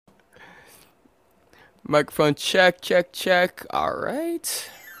Microphone check, check, check. All right.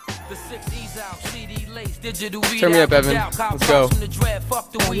 Turn me up, Evan. Let's go.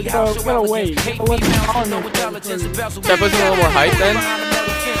 We're gonna wait. Step us a little more hype then.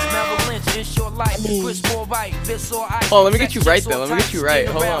 Oh, let me get you right though. Let me get you right.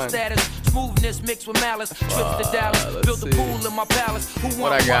 Hold on. Let's see.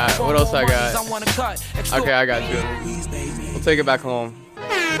 What I got? What else I got? Okay, I got you. We'll take it back home.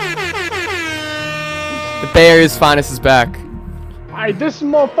 The Bay Area's finest is back. Alright, this is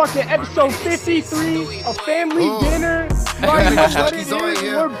motherfucking episode 53 of Family Dinner.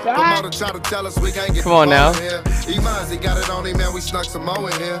 We're back. Come on now.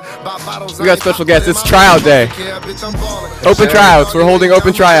 We got special guests. It's tryout day. Open tryouts. We're holding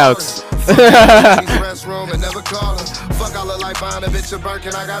open tryouts. What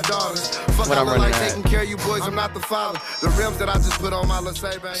I'm running at.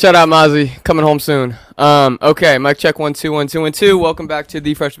 Shout out Mozzie, coming home soon. Okay, mic check 1 2 1 2 1 2. Welcome back to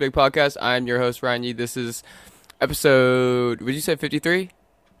the Fresh Big Podcast. I'm your host Ryan Yee. This is episode. Would you say 53?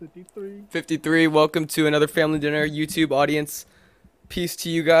 53. 53. Welcome to another Family Dinner YouTube audience. Peace to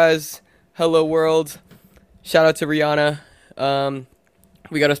you guys. Hello world. Shout out to Rihanna.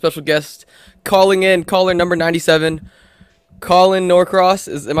 We got a special guest calling in, caller number 97. Colin Norcross.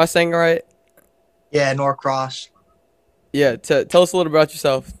 Am I saying it right? Yeah, Norcross. Yeah, tell us a little about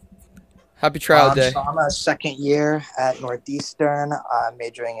yourself. Happy trial day. So I'm a second year at Northeastern. I'm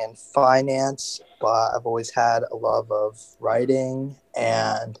majoring in finance, but I've always had a love of writing.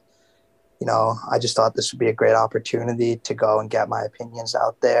 And, you know, I just thought this would be a great opportunity to go and get my opinions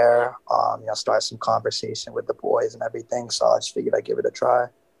out there, start some conversation with the boys and everything. So I just figured I'd give it a try.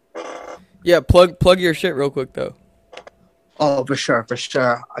 Yeah, plug your shit real quick, though. Oh, for sure.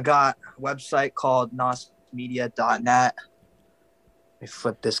 I got a website called nosmedia.net. Let me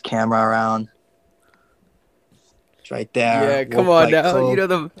flip this camera around. It's right there. Yeah, come on now. Coke. You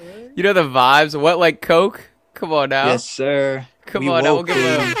know the vibes. What, like Coke? Come on now. Yes, sir. Come on now. We'll give him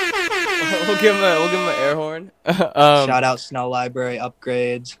an air horn. Shout out Snow Library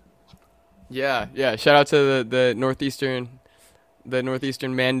upgrades. Yeah. Shout out to the Northeastern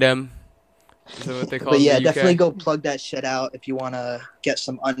Mandem. Is that what they call it? But yeah, in the UK? definitely go plug that shit out if you want to get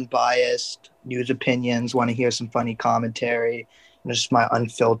some unbiased news opinions, want to hear some funny commentary, and just my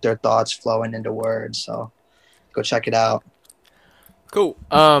unfiltered thoughts flowing into words. So go check it out. Cool.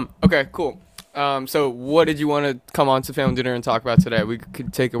 Okay, cool. So what did you want to come on to Family Dinner and talk about today? We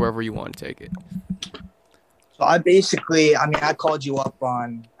could take it wherever you want to take it. So I called you up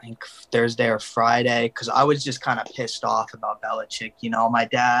on, I think, Thursday or Friday because I was just kind of pissed off about Belichick. You know, my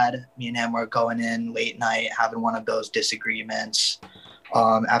dad, me and him were going in late night having one of those disagreements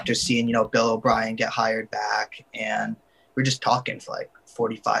after seeing, Bill O'Brien get hired back. And we were just talking for like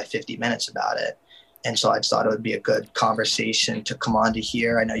 45, 50 minutes about it. And so I just thought it would be a good conversation to come on to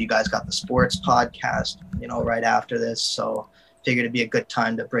here. I know you guys got the sports podcast, right after this. So figured it'd be a good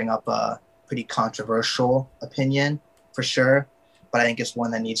time to bring up a pretty controversial opinion for sure, but I think it's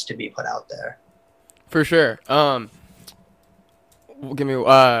one that needs to be put out there. For sure. Okay,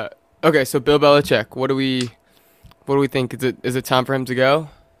 so Bill Belichick, what do we think? Is it time for him to go?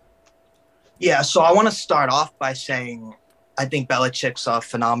 Yeah, so I want to start off by saying I think Belichick's a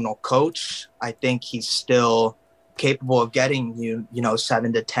phenomenal coach. I think he's still capable of getting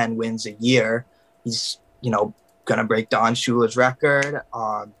 7 to 10 wins a year. He's, going to break Don Shula's record.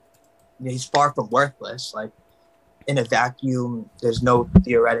 He's far from worthless. Like, in a vacuum, there's no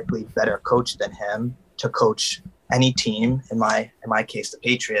theoretically better coach than him to coach any team, in my case, the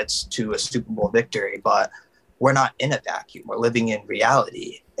Patriots, to a Super Bowl victory. But we're not in a vacuum. We're living in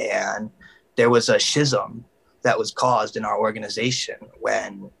reality. And there was a schism that was caused in our organization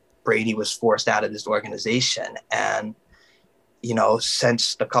when Brady was forced out of this organization. And,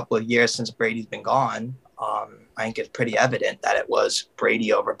 since the couple of years since Brady's been gone, I think it's pretty evident that it was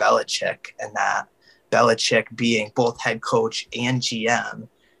Brady over Belichick, and that Belichick being both head coach and GM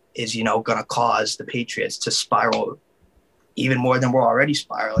is, going to cause the Patriots to spiral even more than we're already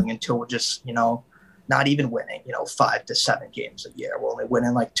spiraling until we're just, not even winning, 5 to 7 games a year. We're only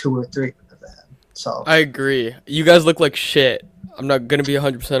winning like 2 or 3 of them. So I agree. You guys look like shit. I'm not going to be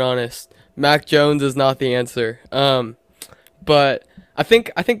 100% honest. Mac Jones is not the answer. But I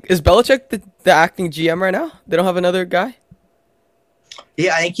think is Belichick the acting GM right now? They don't have another guy?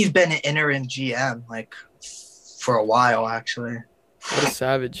 Yeah, I think he's been an interim GM for a while actually. What a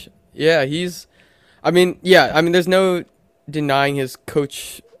savage. Yeah, there's no denying his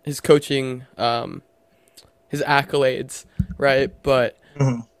coaching his accolades, right? But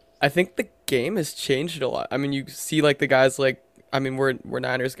I think the game has changed a lot. I mean, you see like the guys we're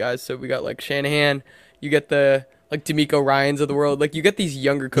Niners guys, so we got like Shanahan, You get the like D'Amico Ryans of the world. Like you get these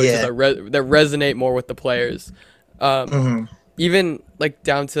younger coaches Yeah. that resonate more with the players. Mhm. Even like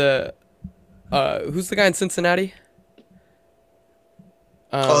down to who's the guy in Cincinnati?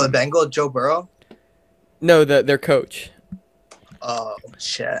 The Bengal, Joe Burrow. No, their coach. Oh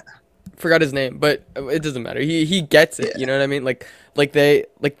shit. Forgot his name, but it doesn't matter. He gets it. Yeah. You know what I mean?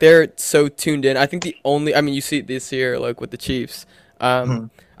 They're so tuned in. I think you see it this year like with the Chiefs.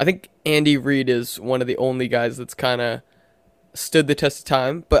 I think Andy Reid is one of the only guys that's kind of stood the test of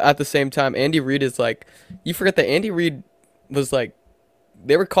time, but at the same time, Andy Reid is like, you forget that Andy Reid was like,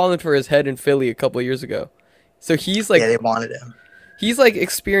 they were calling for his head in Philly a couple of years ago. So he's like, Yeah, they wanted him. he's like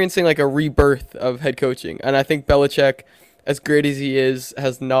experiencing like a rebirth of head coaching. And I think Belichick, as great as he is,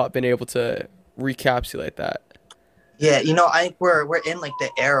 has not been able to recapsulate that. Yeah, I think we're in like the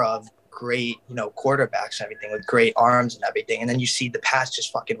era of great, quarterbacks and everything with great arms and everything. And then you see the pass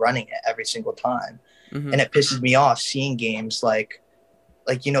just fucking running it every single time. Mhm. And it pisses me off seeing games like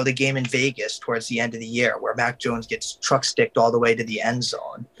the game in Vegas towards the end of the year where Mac Jones gets truck sticked all the way to the end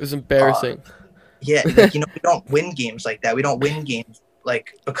zone. It was embarrassing. Yeah, we don't win games like that. We don't win games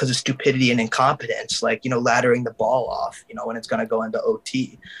like because of stupidity and incompetence, like, laddering the ball off, when it's going to go into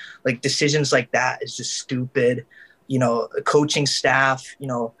OT. Like decisions like that is just stupid. The coaching staff,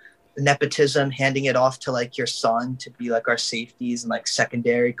 nepotism, handing it off to like your son to be like our safeties and like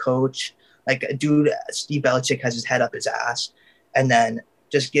secondary coach. Like, dude, Steve Belichick has his head up his ass. And then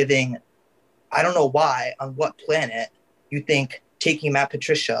just giving, I don't know why, on what planet you think taking Matt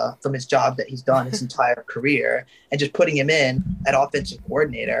Patricia from his job that he's done his entire career and just putting him in at offensive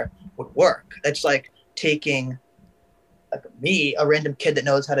coordinator would work. That's like taking like me, a random kid that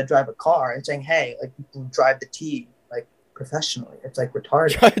knows how to drive a car, and saying, hey, like, you can drive the team like professionally. It's like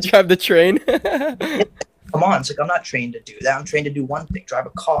retarded. Drive the train. Come on. It's like, I'm not trained to do that. I'm trained to do one thing, drive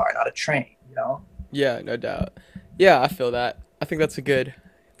a car, not a train, Yeah, no doubt. Yeah, I feel that. I think it's a good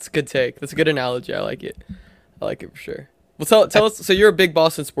take. That's a good analogy. I like it for sure. Well, tell us. So you're a big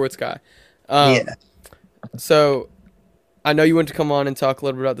Boston sports guy. Yeah. So I know you want to come on and talk a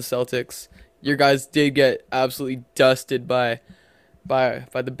little bit about the Celtics. Your guys did get absolutely dusted by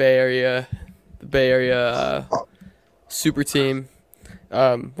the Bay Area super team.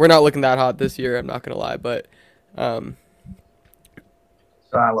 We're not looking that hot this year. I'm not gonna lie, but So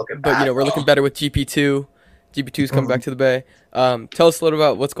I'm looking back. we're looking better with GP2. GP2's coming back to the Bay. Tell us a little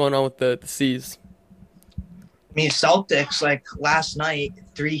about what's going on with the C's. I mean, Celtics, like last night,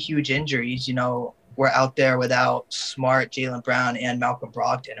 3 huge injuries, we're out there without Smart, Jaylen Brown, and Malcolm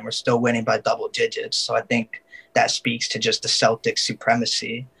Brogdon, and we're still winning by double digits. So I think that speaks to just the Celtics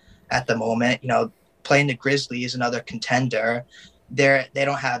supremacy at the moment. Playing the Grizzlies, another contender. They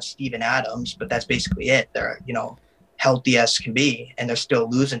don't have Steven Adams, but that's basically it. They're, healthy as can be, and they're still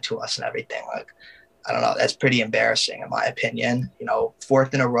losing to us and everything. Like, I don't know. That's pretty embarrassing in my opinion.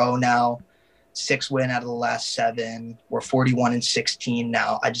 4th in a row now. 6 win out of the last 7. We're 41-16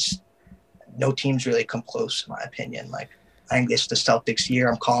 now. No team's really come close in my opinion. Like, I think it's the Celtics year.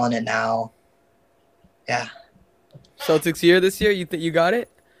 I'm calling it now. Yeah. Celtics year this year? You think you got it?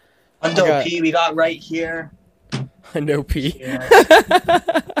 Hundo P, we got right here. Hundo P.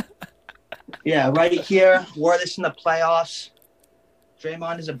 Yeah, right here. Wore this in the playoffs.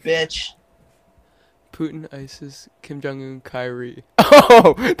 Draymond is a bitch. Putin, ISIS, Kim Jong-un, Kyrie.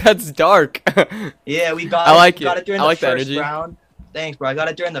 Oh, that's dark. Yeah, we got I like got it. it during I the like that first energy. round. Thanks, bro. I got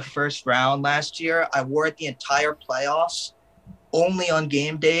it during the first round last year. I wore it the entire playoffs. Only on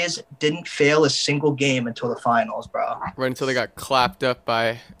game days. Didn't fail a single game until the finals, bro. Right until they got clapped up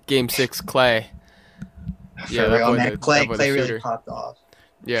by Game 6 Clay. For real, man. Clay really popped off.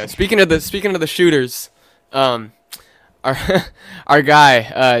 Yeah, speaking of the shooters, our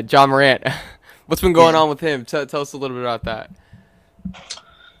guy, John Morant. What's been going on with him? Tell us a little bit about that.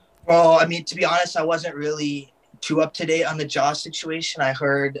 Well, I mean, to be honest, I wasn't really too up to date on the Jaw situation. I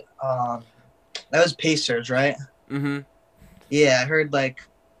heard that was Pacers, right? Mm-hmm. Yeah, I heard like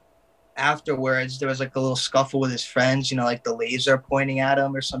afterwards there was like a little scuffle with his friends, like the laser pointing at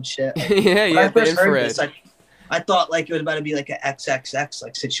him or some shit. Like, yeah, when I the first heard infrared. this, I thought like it was about to be like an XXX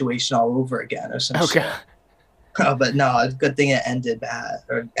like situation all over again or some shit. But no, it's a good thing it ended bad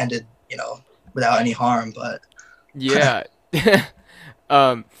or ended, without any harm. But yeah, yeah.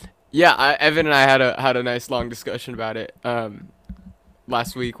 Evan and I had a nice long discussion about it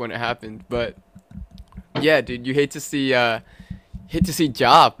last week when it happened. But yeah, dude, you hate to see Ja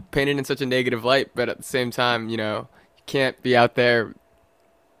painted in such a negative light, but at the same time, you can't be out there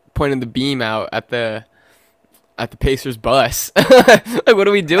pointing the beam out at the Pacers bus. Like, what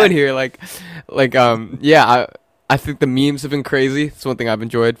are we doing here? Yeah, I think the memes have been crazy. It's one thing I've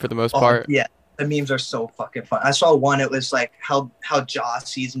enjoyed for the most part. Yeah, the memes are so fucking fun. I saw one. It was like how Ja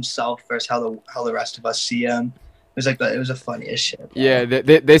sees himself versus how the rest of us see him. It was like it was the funniest shit. Bro. Yeah,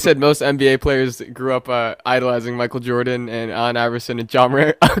 they said most NBA players grew up idolizing Michael Jordan and Allen Iverson, and John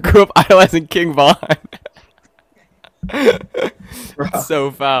Morant grew up idolizing King Von.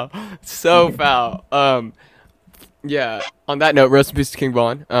 So foul, so foul. Yeah. On that note, rest in peace to King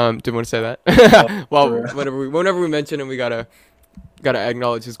Von. Didn't want to say that. Well, whenever we mention him, we gotta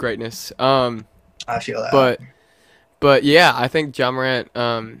acknowledge his greatness. I feel that. But yeah, I think John Morant.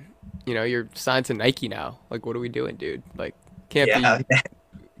 You're signed to Nike now. Like, what are we doing, dude? Like, can't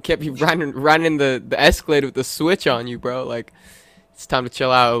be riding the Escalade with the switch on you, bro. Like, it's time to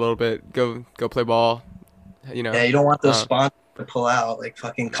chill out a little bit. Go play ball. Yeah, you don't want those sponsors to pull out like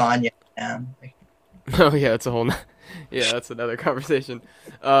fucking Kanye, man. Like, oh yeah, that's that's another conversation.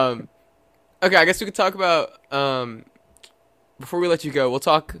 Okay, I guess we could talk about before we let you go. We'll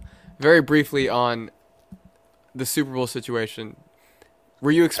talk very briefly on the Super Bowl situation.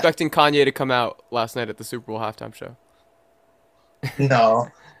 Were you expecting Kanye to come out last night at the Super Bowl halftime show? No.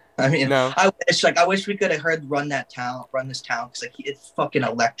 I mean, no. I wish we could have heard run this town because like it's fucking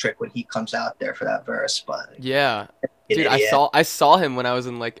electric when he comes out there for that verse. But yeah, dude, I saw him when I was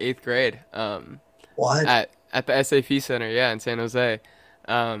in like 8th grade. What? At the SAP Center, yeah, in San Jose.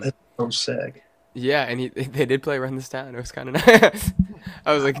 That's so sick. Yeah, and they did play Run This Town. It was kind of nice.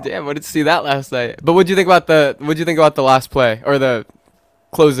 I was like, damn, what did you see that last night? But what'd you think about the last play or the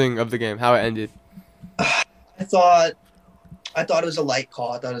closing of the game? How it ended? I thought it was a light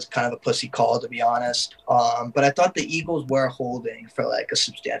call. I thought it was kind of a pussy call, to be honest. But I thought the Eagles were holding for like a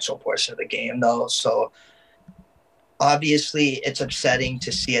substantial portion of the game, though. So obviously, it's upsetting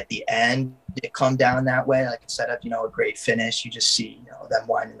to see at the end it come down that way. Like instead of a great finish, you just see them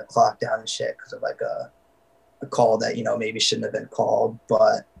winding the clock down and shit because of like a call that maybe shouldn't have been called.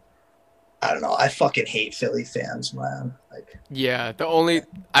 But I don't know. I fucking hate Philly fans, man. Like, yeah,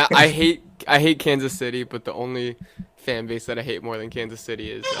 I hate Kansas City, but the only fan base that I hate more than Kansas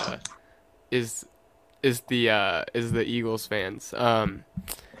City is the Eagles fans. For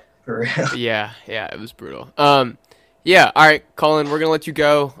real. Yeah, it was brutal. Yeah, all right, Colin, we're gonna let you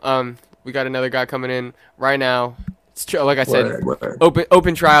go. We got another guy coming in right now. It's like I said, word.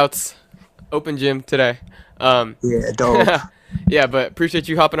 Open tryouts, open gym today. Yeah, dope. Yeah, but appreciate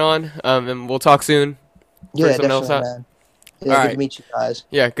you hopping on. And we'll talk soon. Yeah, definitely, man. Yeah, all good right. to meet you guys.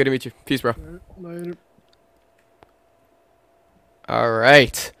 Yeah, good to meet you. Peace, bro. Later. All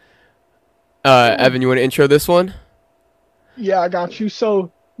right. Evan, you want to intro this one? Yeah, I got you.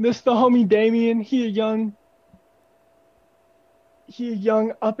 So this the homie Damien. He a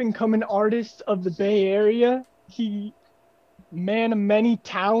young up and coming artist of the Bay Area. He man of many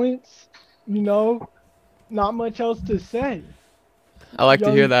talents. Not much else to say. I like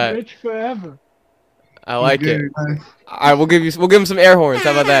to hear that. Rich forever. I like it. All right, we'll give him some air horns.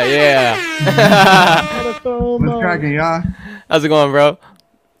 How about that? Yeah. What's cracking, y'all? How's it going, bro?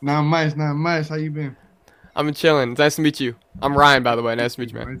 Not much. How you been? I'm chilling. It's nice to meet you. I'm Ryan, by the way. Nice to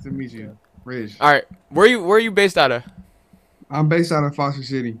meet you, man. Nice to meet you. Rich. All right, where are you based out of? I'm based out of Foster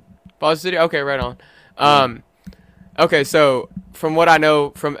City. Foster City. Okay, right on. Okay, so from what I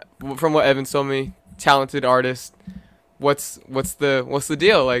know, from what Evan told me, talented artist. What's the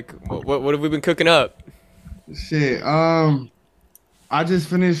deal? Like, what have we been cooking up? Shit. I just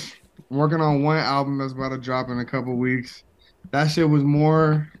finished working on one album that's about to drop in a couple weeks. That shit was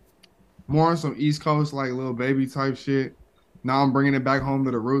more on some East Coast, like Lil Baby type shit. Now I'm bringing it back home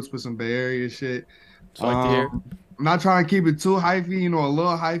to the roots with some Bay Area shit. Just like to hear. I'm not trying to keep it too hypey, a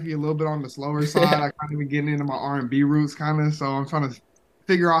little hypey, a little bit on the slower side. I kind of been getting into my R&B roots, kind of. So I'm trying to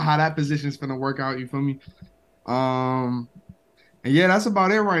figure out how that position's gonna work out. You feel me? And yeah, that's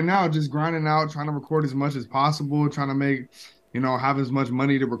about it right now. Just grinding out, trying to record as much as possible, trying to make, have as much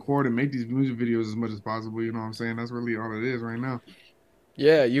money to record and make these music videos as much as possible. You know what I'm saying? That's really all it is right now.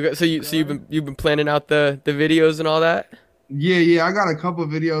 Yeah, you've been planning out the videos and all that? Yeah. I got a couple of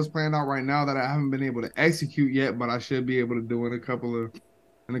videos planned out right now that I haven't been able to execute yet, but I should be able to do in a couple of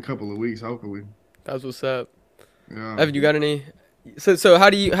weeks, hopefully. That's what's up. Yeah. Evan, you got any? So how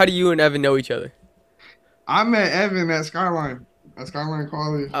do you and Evan know each other? I met Evan at Skyline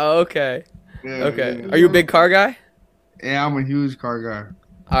College. Oh, okay. Yeah, okay. Yeah. Are you a big car guy? Yeah, I'm a huge car guy.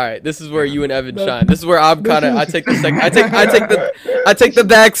 All right, this is where you and Evan shine. This is where I take the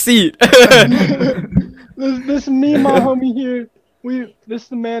back seat. This me and my homie here. This is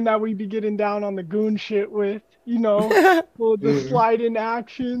the man that we be getting down on the goon shit with. The slide in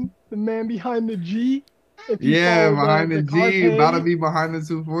action. The man behind the G. Yeah, behind the G, about to be behind the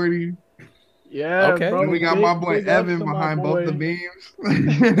 240. Yeah, Okay. bro. And we got my boy big ups Evan to my behind both the boy. beams.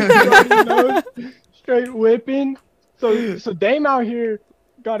 You know, straight whipping. So Dame out here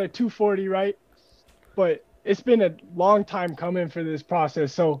got a 240, right? But it's been a long time coming for this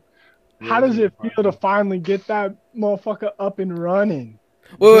process. So how does it feel to finally get that motherfucker up and running?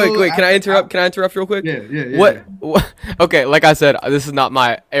 Wait. Can I interrupt? Can I interrupt real quick? Yeah. What? Okay, like I said, this is not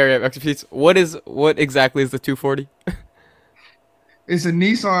my area of expertise. What exactly is the 240? It's a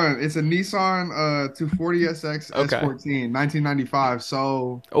Nissan. It's a Nissan 240SX Okay. S14, 1995.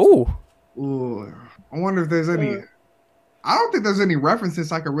 So, Oh, ooh, I wonder if there's any. I don't think there's any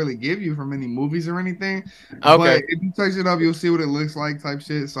references I could really give you from any movies or anything. okay. But if you touch it up, you'll see what it looks like, type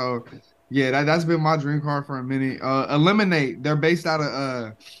shit. So, yeah, that's been my dream car for a minute. Eliminate. They're based out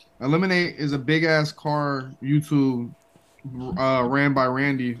of Eliminate is a big ass car YouTube ran by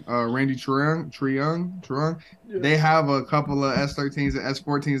Randy Triung. They have a couple of S13s and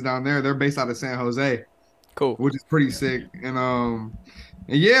S14s down there. They're based out of San Jose, Cool. which is pretty sick. And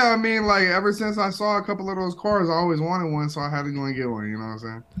yeah, I mean, like ever since I saw a couple of those cars, I always wanted one, so I had to go and get one. You know what I'm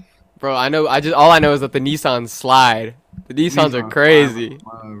saying? Bro, I know. All I know is that the Nissans slide. The Nissans are crazy.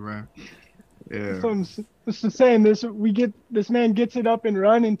 Yeah. So it's the same. This man gets it up and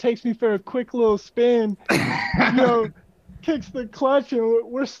running, takes me for a quick little spin, you know, kicks the clutch, and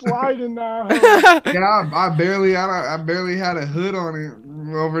we're sliding now. Yeah, I barely had a hood on it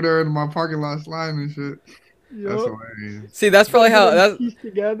over there in my parking lot sliding and shit. That's hilarious. See, that's probably how that's pieced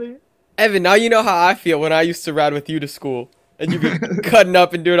together. Evan. Now you know how I feel when I used to ride with you to school, and you be cutting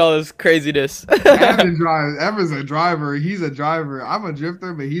up and doing all this craziness. Evan's a driver. He's a driver. I'm a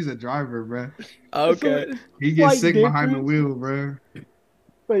drifter, but he's a driver, bro. Okay. He gets Slight sick behind the difference. wheel, bro.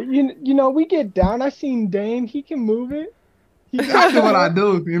 But you know, we get down. I seen Dame. He can move it. I do what I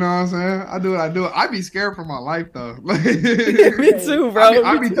do. You know what I'm saying? I do what I do. I be scared for my life though. Me too, bro.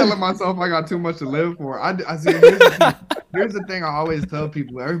 I Me be too. telling myself I got too much to live for. I see. Here's the thing I always tell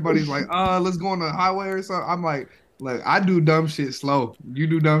people. Everybody's like, let's go on the highway or something. I'm like, look, I do dumb shit slow. You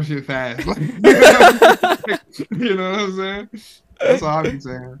do dumb shit fast. You know what I'm saying? That's all I be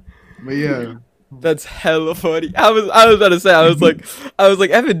saying. But yeah. That's hella funny. I was about to say. I was like,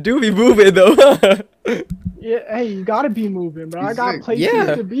 Evan, do be moving though. Yeah, hey, you gotta be moving, bro. I He's got sick. places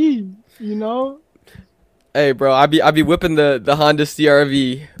Yeah. to be. You know. Hey, bro, I be whipping the Honda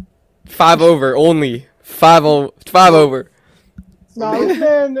CRV 5 over only 5 over. Nah,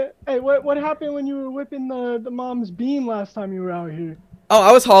 man. Hey, what happened when you were whipping the mom's beam last time you were out here? Oh,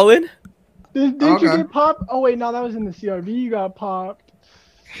 I was hauling. Didn't you Okay. get popped? Oh wait, no, that was in the CRV. You got popped.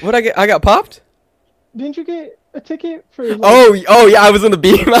 What I get? I got popped. Didn't you get a ticket for? Like, Oh yeah, I was in the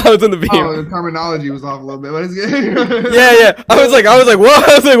beam. I was in the beam. Oh, the terminology was off a little bit, but it's good. Yeah. I was like, what?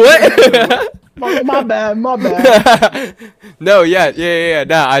 I was like, what? my bad. No, yeah.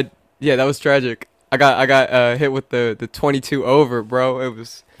 Nah, that was tragic. I got hit with the 22 over, bro. It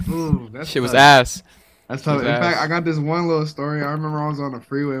was Ooh, that shit was sucks. ass. That's tough. In His fact, ass. I got this one little story. I remember I was on the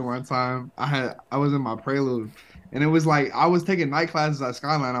freeway one time. I was in my Prelude, and it was like I was taking night classes at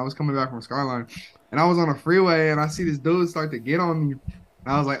Skyline. I was coming back from Skyline, and I was on a freeway, and I see this dude start to get on me. And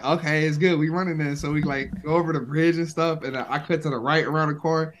I was like, okay, it's good. We running this. So we like go over the bridge and stuff, and I cut to the right around the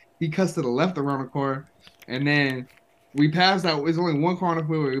corner. He cuts to the left around the corner, and then we passed that. It's only one car on the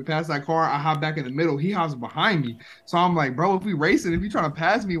freeway. We passed that car. I hop back in the middle. He hops behind me. So I'm like, bro, if we racing, if you trying to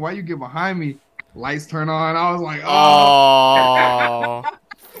pass me, why you get behind me? Lights turn on. I was like, Oh.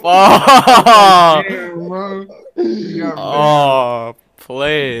 damn, bro. You got me. Oh,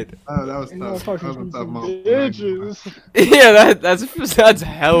 played. Oh, that was You tough. motherfuckers That was be a tough some moment. bitches. Yeah, that's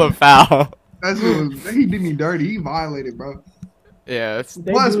hella foul. He did me dirty. He violated, bro. Yeah, that's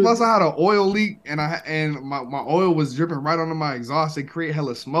They Plus, do- I had an oil leak, and my oil was dripping right onto my exhaust. It created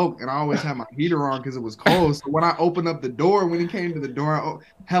hella smoke, and I always had my heater on because it was cold. So when I opened up the door, when he came to the door,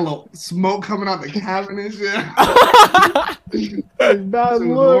 hella smoke coming out the cabin and shit. bad It was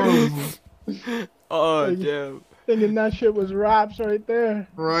look. horrible. Oh damn. Thinking that shit was raps right there.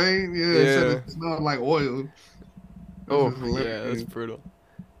 Right? Yeah. It said it smelled like oil. It Oh was just yeah, hilarious. that's brutal.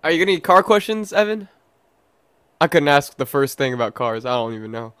 Are you gonna need car questions, Evan? I couldn't ask the first thing about cars. I don't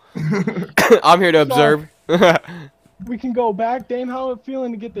even know. I'm here to observe. We can go back. Dame, how it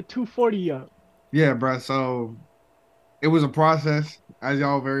feeling to get the 240 up? Yeah, bro. So it was a process, as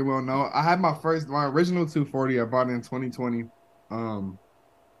y'all very well know. I had my original 240. I bought it in 2020.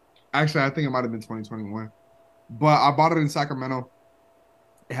 Actually, I think it might have been 2021. But I bought it in Sacramento.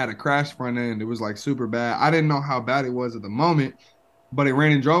 It had a crash front end. It was like super bad. I didn't know how bad it was at the moment, but it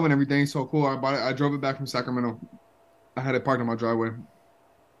ran and drove and everything. So cool. I bought it. I drove it back from Sacramento. I had it parked on my driveway.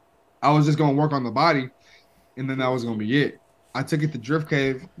 I was just gonna work on the body, and then that was gonna be it. I took it to Drift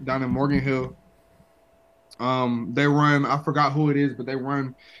Cave down in Morgan Hill. They run. I forgot who it is, but they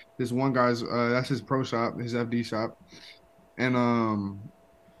run this one guy's. That's his pro shop, his FD shop, and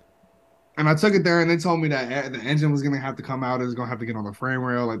and I took it there, and they told me that the engine was gonna have to come out. It was gonna have to get on the frame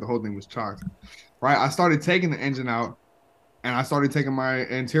rail. Like the whole thing was chocked. Right. I started taking the engine out, and I started taking my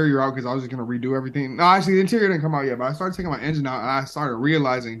interior out because I was just gonna redo everything. No, actually, the interior didn't come out yet, but I started taking my engine out, and I started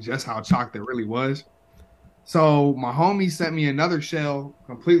realizing just how chocked it really was. So my homie sent me another shell,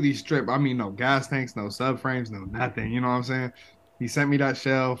 completely stripped. I mean, no gas tanks, no subframes, no nothing. You know what I'm saying? He sent me that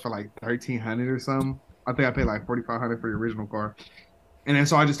shell for like 1,300 or something. I think I paid like 4,500 for the original car. And then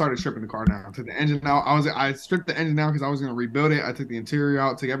so I just started stripping the car down. Took the engine out. I stripped the engine down because I was gonna rebuild it. I took the interior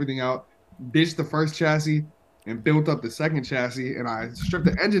out, took everything out, ditched the first chassis, and built up the second chassis. And I stripped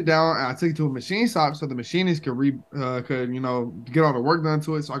the engine down, and I took it to a machine shop so the machinist could get all the work done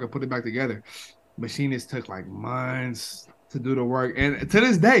to it, so I could put it back together. Machinist took like months to do the work, and to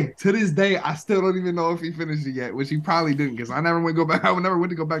this day, I still don't even know if he finished it yet, which he probably didn't, because I never went to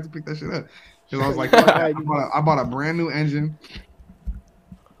go back to pick that shit up, because I was like, I bought a brand new engine,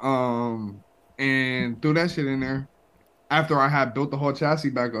 and threw that shit in there after I had built the whole chassis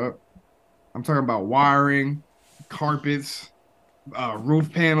back up. I'm talking about wiring, carpets,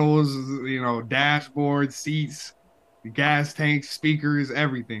 roof panels, dashboard, seats, gas tanks, speakers,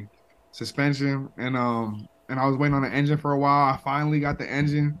 everything. Suspension, and I was waiting on the engine for a while. I finally got the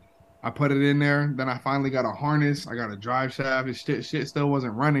engine. I put it in there. Then I finally got a harness. I got a drive shaft. Shit still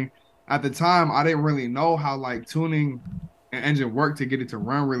wasn't running. At the time, I didn't really know how like tuning an engine worked to get it to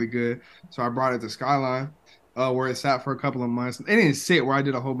run really good. So I brought it to Skyline, where it sat for a couple of months. It didn't sit where I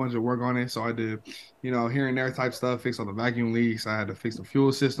did a whole bunch of work on it. So I did, here and there type stuff, fix all the vacuum leaks. I had to fix the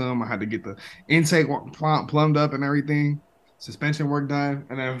fuel system. I had to get the intake plumbed up and everything. Suspension work done,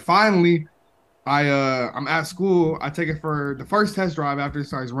 and then finally, I'm at school. I take it for the first test drive after it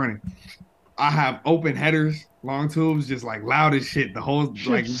starts running. I have open headers, long tubes, just like loud as shit. The whole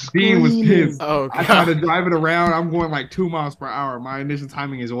being was pissed. Oh, God. I try to drive it around. I'm going like 2 miles per hour. My initial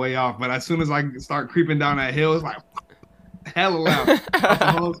timing is way off, but as soon as I start creeping down that hill, it's like hella loud.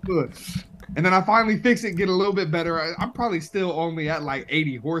 The whole school. And then I finally fix it, get a little bit better. I'm probably still only at like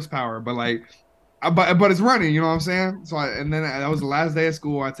 80 horsepower, but like. But it's running, you know what I'm saying? So that was the last day of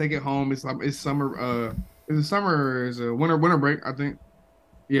school. I take it home. It's summer. It's a winter break, I think.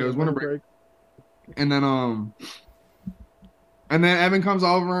 Yeah, it was winter break. And then Evan comes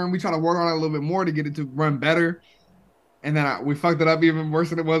over and we try to work on it a little bit more to get it to run better. And then we fucked it up even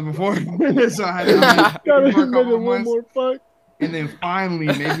worse than it was before. So I had to work on one more fuck. And then finally,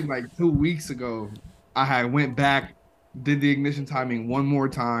 maybe like 2 weeks ago, I had went back, did the ignition timing one more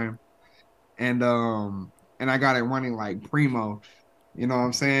time. And I got it running like primo, you know what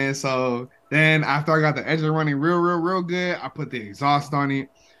I'm saying? So then after I got the engine running real good, I put the exhaust on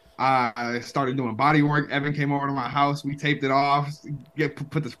it. I started doing body work. Evan came over to my house. We taped it off,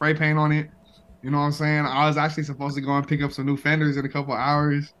 put the spray paint on it. You know what I'm saying? I was actually supposed to go and pick up some new fenders in a couple of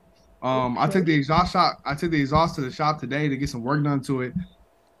hours. I took the exhaust to the shop today to get some work done to it.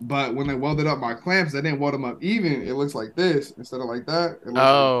 But when they welded up my clamps, they didn't weld them up even. It looks like this instead of like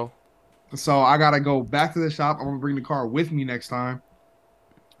that. So I gotta go back to the shop. I'm gonna bring the car with me next time,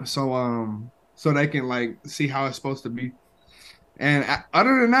 so they can like see how it's supposed to be. And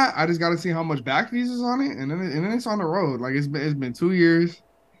other than that, I just gotta see how much back fees is on it, and then it's on the road. Like it's been 2 years,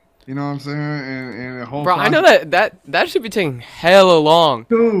 you know what I'm saying? And the whole bro, process. I know that should be taking hella long,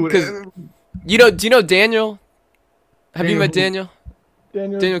 dude. Because do you know Daniel? Have you met Daniel?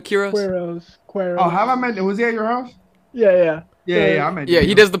 Daniel Quiros. Quiros. Oh, have I met? Was he at your house? Yeah. Yeah, I meant. Yeah,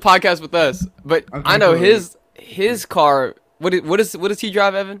 he does the podcast with us. But okay, I know his car. What does he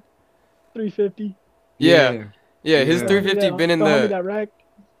drive, Evan? 350. Yeah, his 350 been in the. That rack.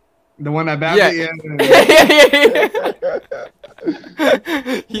 The one that battled. Yeah.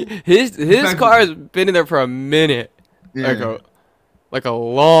 His car has been in there for a minute. Yeah. Like a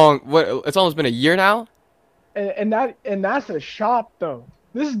long. What? It's almost been a year now. And that's a shop though.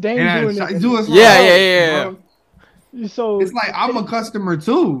 This is Dane doing it. Yeah. So it's like I'm a customer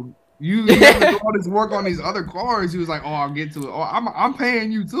too. You have to do all this work on these other cars. He was like, "Oh, I'll get to it. Oh, I'm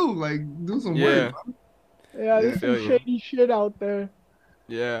paying you too. Like, do some work." Yeah, there's some shady shit out there.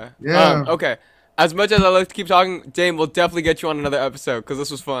 Yeah. Okay. As much as I like to keep talking, Dame, we'll definitely get you on another episode because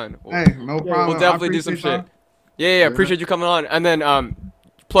this was fun. Hey, no problem. We'll definitely do some shit. Yeah. Appreciate you coming on. And then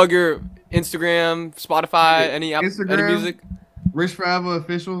plug your Instagram, Spotify, any music. Rich Forever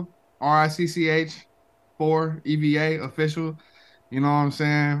Official, RICCH. EVA official, you know what I'm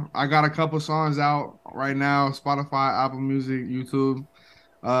saying? I got a couple songs out right now, Spotify, Apple Music, YouTube.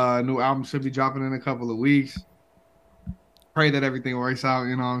 New album should be dropping in a couple of weeks. Pray that everything works out,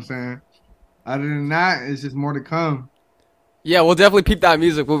 you know what I'm saying? Other than that, it's just more to come. Yeah, we'll definitely peep that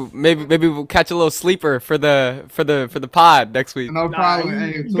music. Maybe we'll catch a little sleeper for the pod next week. No problem. you-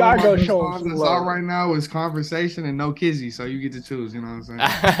 Hey, you two gotta of go my best show 'em songs some that's love. out right now is Conversation and No Kizzy, so you get to choose. You know what I'm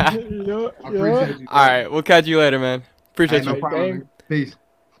saying? Yup, I appreciate yup. you. All right, we'll catch you later, man. Appreciate Hey, no you. problem. Dame. man. Peace.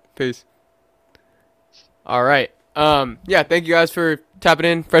 Peace. All right. Yeah, thank you guys for tapping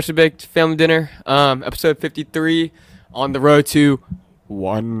in. Freshly Baked Family Dinner. Episode 53 on the road to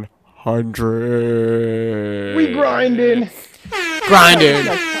 100. We grinding. Grinding.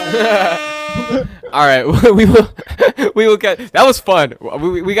 All right, we will get. That was fun.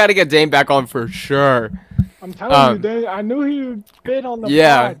 We got to get Dame back on for sure. I'm telling you, Um, Dane, I knew he would fit on the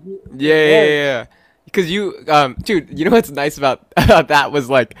Yeah. pod. Yeah. Because dude, you know what's nice about that was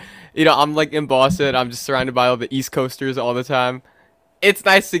like, I'm like in Boston. I'm just surrounded by all the East Coasters all the time. It's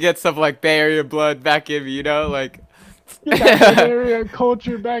nice to get some like Bay Area blood back in me, like. Get that Bay Area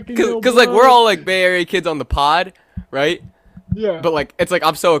culture back in your Because like we're blood. all like Bay Area kids on the pod, right? Yeah. But like it's like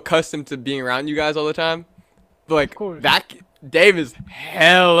I'm so accustomed to being around you guys all the time. But like course. that Dave is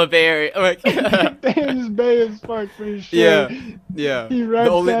hella Bay Area. Like Dame's Bay as fuck for sure. yeah. He reps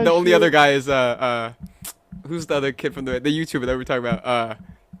that The only shit. other guy is who's the other kid from the YouTuber that we're talking about?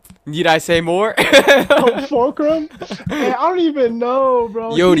 Need I say more? Oh, Fulcrum? Man, I don't even know,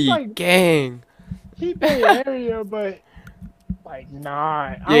 bro. Yodi He's like, gang. he Bay Area, but like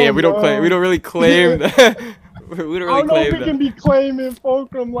not. Yeah, we don't really claim that. We don't I really don't know if claim we that. can be claiming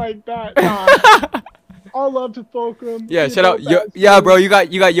Fulcrum like that. Nah. All love to Fulcrum. Yeah, He's shout out. dope ass Yeah, dude. bro, you got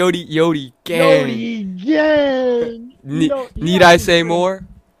Yodi gang. Yodi gang. Need I say more?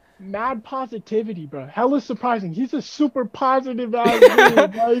 Mad positivity, bro. Hella surprising. He's a super positive ass dude.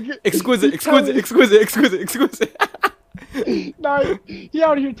 Like, Exquisite. Nah, he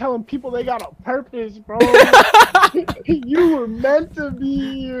out here telling people they got a purpose, bro. You were meant to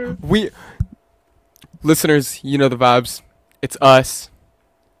be here. Listeners, you know the vibes. It's us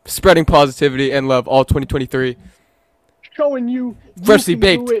spreading positivity and love all 2023. Showing you Freshly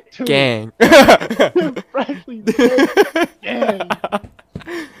can do baked it too. gang. Freshly baked gang.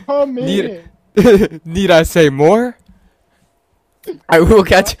 Come in. Need I say more? All right, we will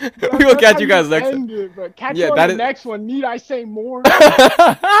catch That's you how guys next time. end it, bro. Catch Yeah, you on that the is- next one. Need I say more?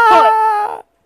 Cut.